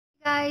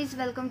Guys,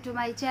 welcome to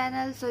my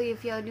channel. So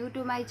if you're new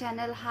to my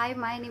channel, hi,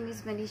 my name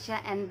is Manisha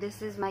and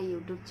this is my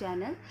YouTube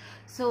channel.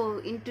 So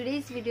in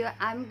today's video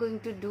I'm going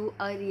to do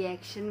a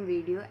reaction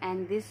video,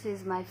 and this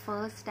is my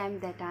first time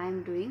that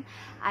I'm doing.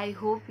 I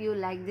hope you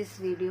like this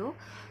video.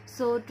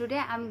 So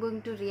today I'm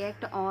going to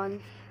react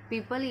on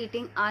people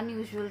eating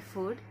unusual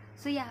food.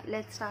 So yeah,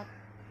 let's start.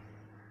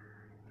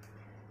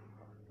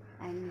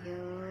 And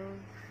here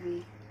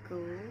we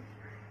go.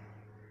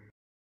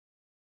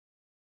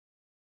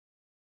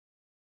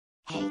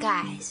 Hey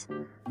guys!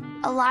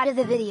 A lot of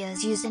the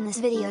videos used in this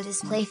video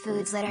display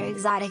foods that are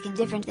exotic and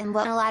different than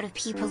what a lot of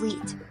people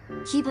eat.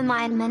 Keep in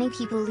mind, many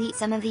people eat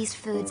some of these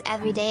foods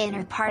every day and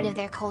are part of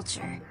their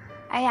culture.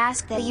 I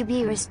ask that you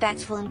be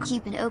respectful and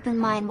keep an open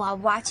mind while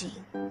watching.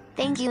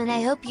 Thank you, and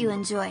I hope you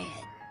enjoy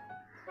it.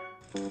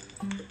 被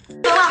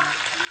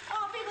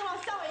动了，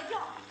吓我一跳。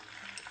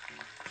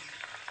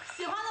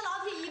喜欢的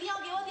老铁一定要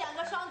给我点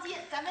个双击，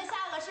咱们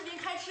下个视频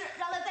开吃，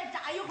让它再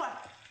炸一会儿。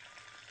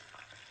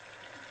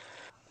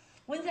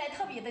闻起来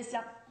特别的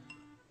香，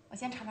我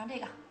先尝尝这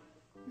个，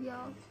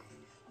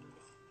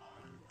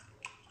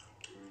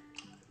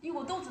一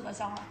股豆子的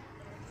香味。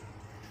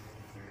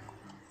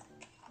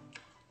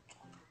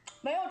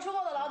没有吃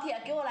过的老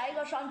铁，给我来一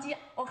个双击，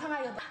我看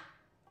看有多。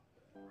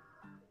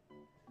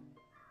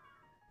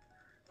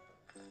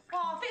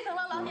哇，沸腾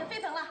了，老铁，沸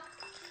腾了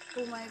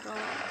Oh my god！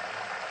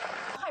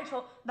 害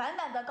虫，满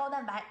满的高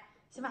蛋白，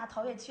先把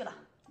头也去了，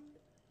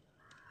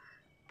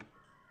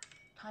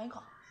尝一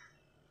口。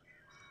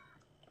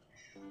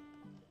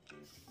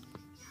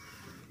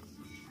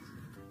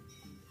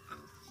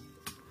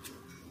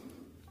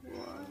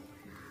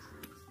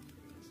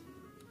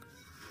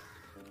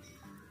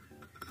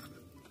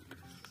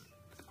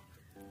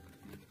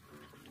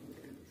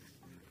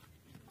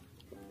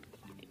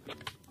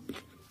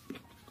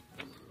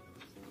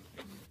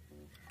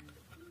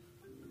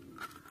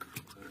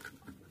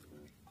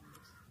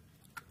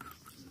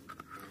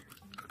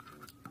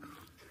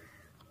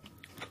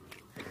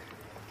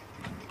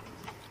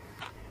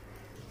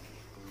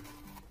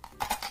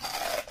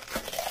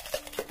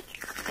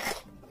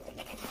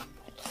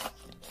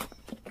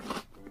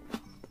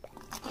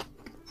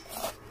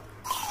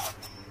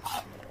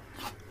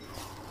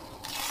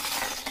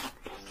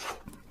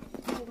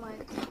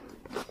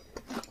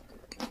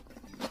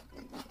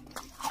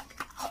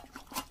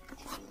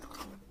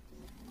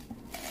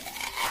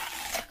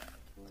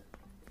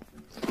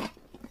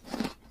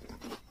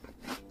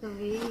 The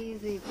way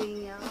he's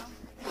eating, yeah.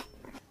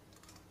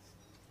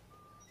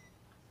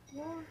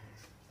 What?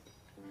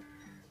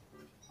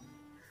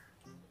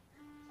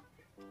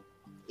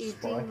 Eating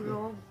Spiky.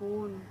 raw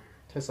bone.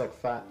 Tastes like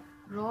fat.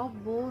 Raw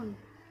bone.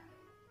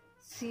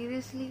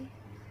 Seriously?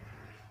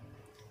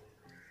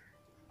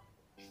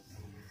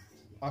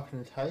 I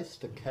can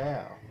taste a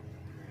cow.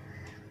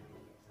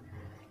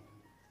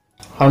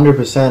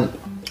 100%.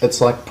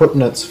 It's like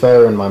putting its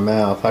fur in my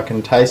mouth. I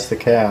can taste the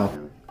cow.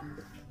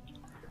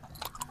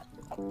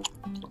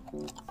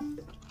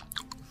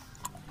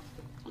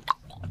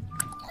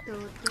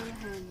 Total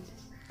hand.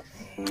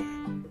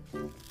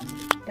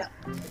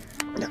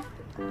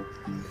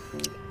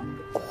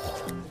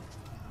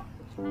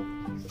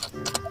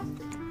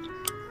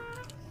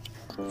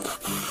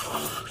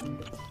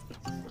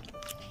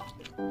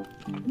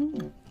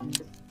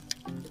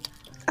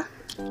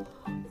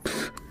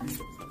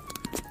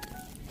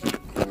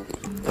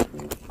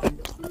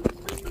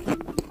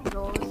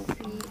 Raw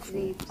sea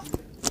grapes.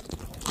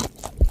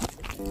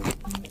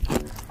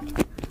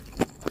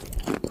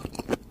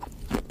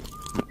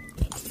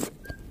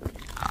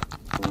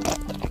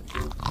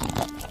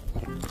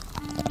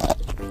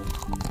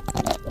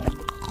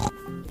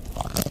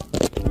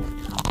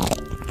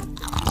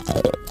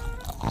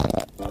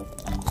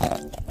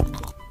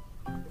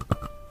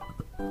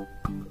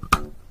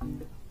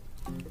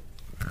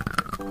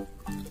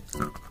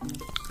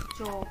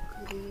 Chalk.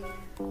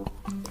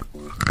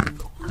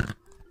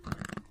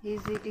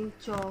 He's eating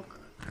chalk.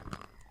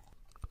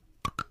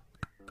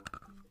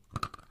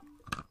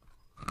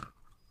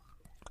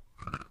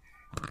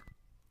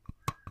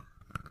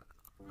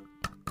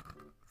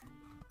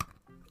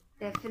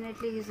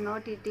 Definitely he's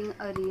not eating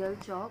a real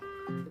chalk.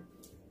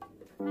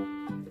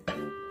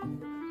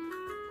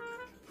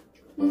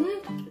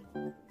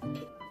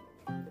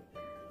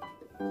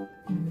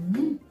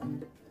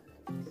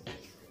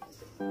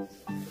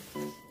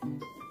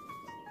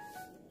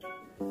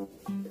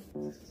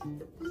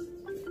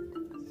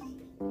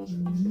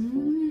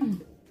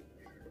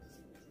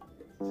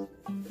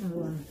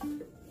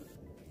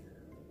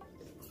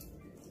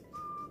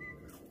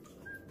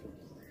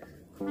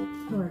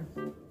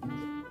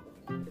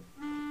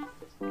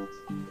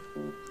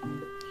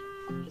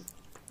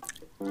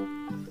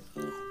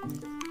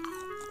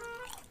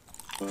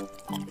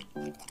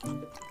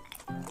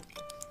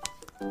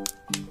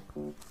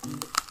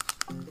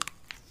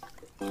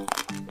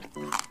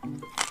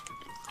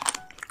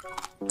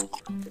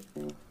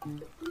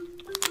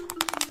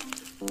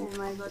 Oh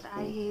my god,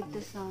 I hate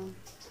the sound.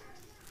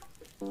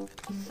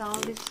 The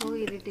sound is so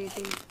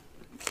irritating.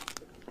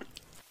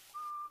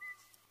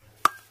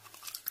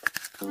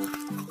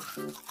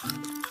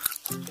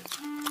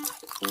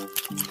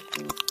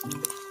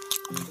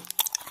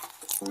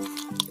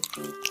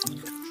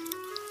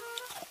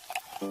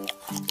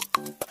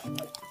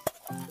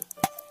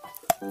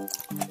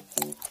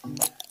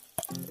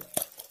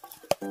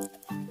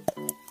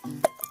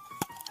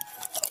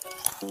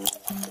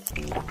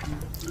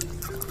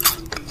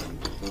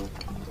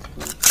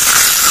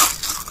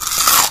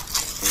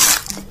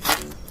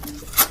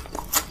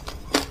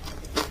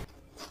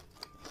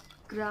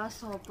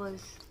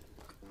 Grasshoppers.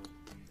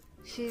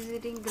 She's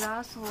eating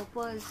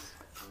grasshoppers.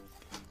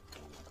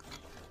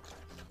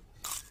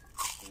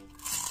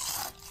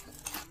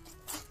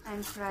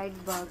 And fried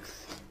bugs.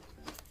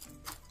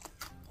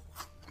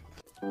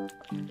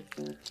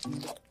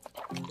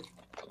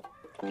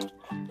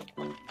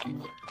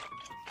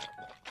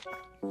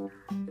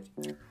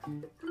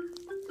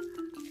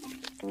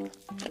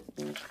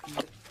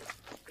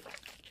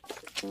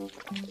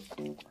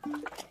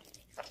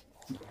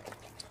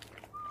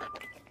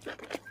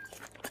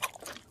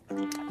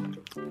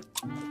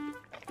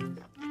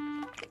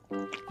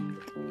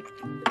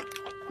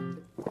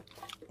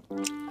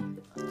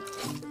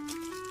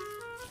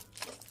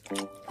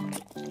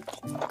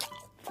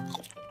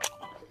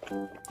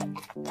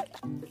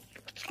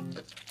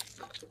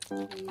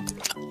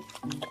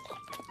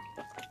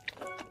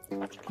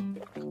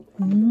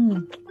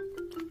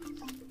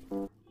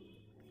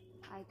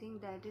 I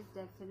think that is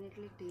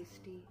definitely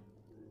tasty.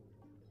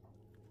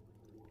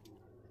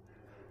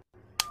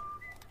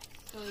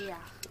 So yeah,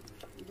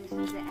 this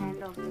is the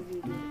end of the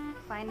video.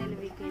 Finally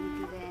we came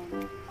to the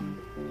end.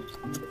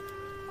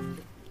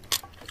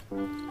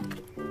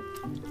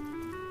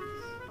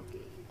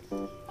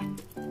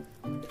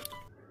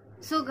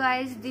 So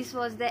guys, this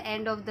was the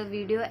end of the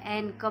video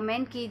and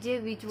comment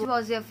कीजिए which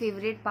was your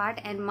favorite part,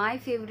 and my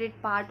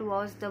favorite part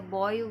was the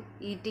boy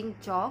eating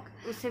chalk.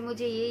 उससे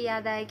मुझे ये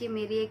याद आया कि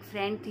मेरी एक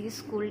friend थी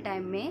स्कूल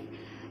टाइम में,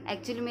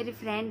 एक्चुअली मेरी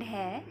फ्रेंड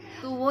है,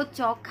 तो वो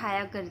चौक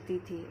खाया करती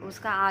थी,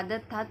 उसका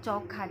आदत था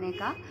चौक खाने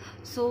का.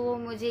 सो वो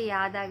मुझे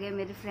याद आ गया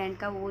मेरी फ्रेंड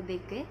का वो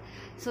देख के.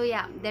 सो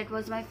या that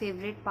was my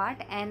favourite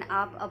part. And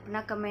आप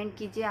अपना कमेंट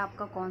कीजिए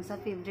आपका कौन सा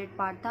फेवरेट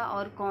पार्ट था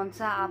और कौन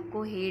सा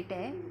आपको हेट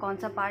है, कौन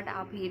सा पार्ट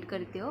आप हेट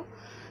करते हो.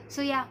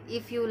 सो या,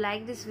 if you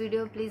like this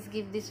video please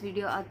give this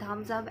video a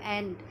thumbs up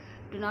and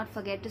do not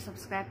forget to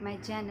subscribe my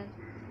channel.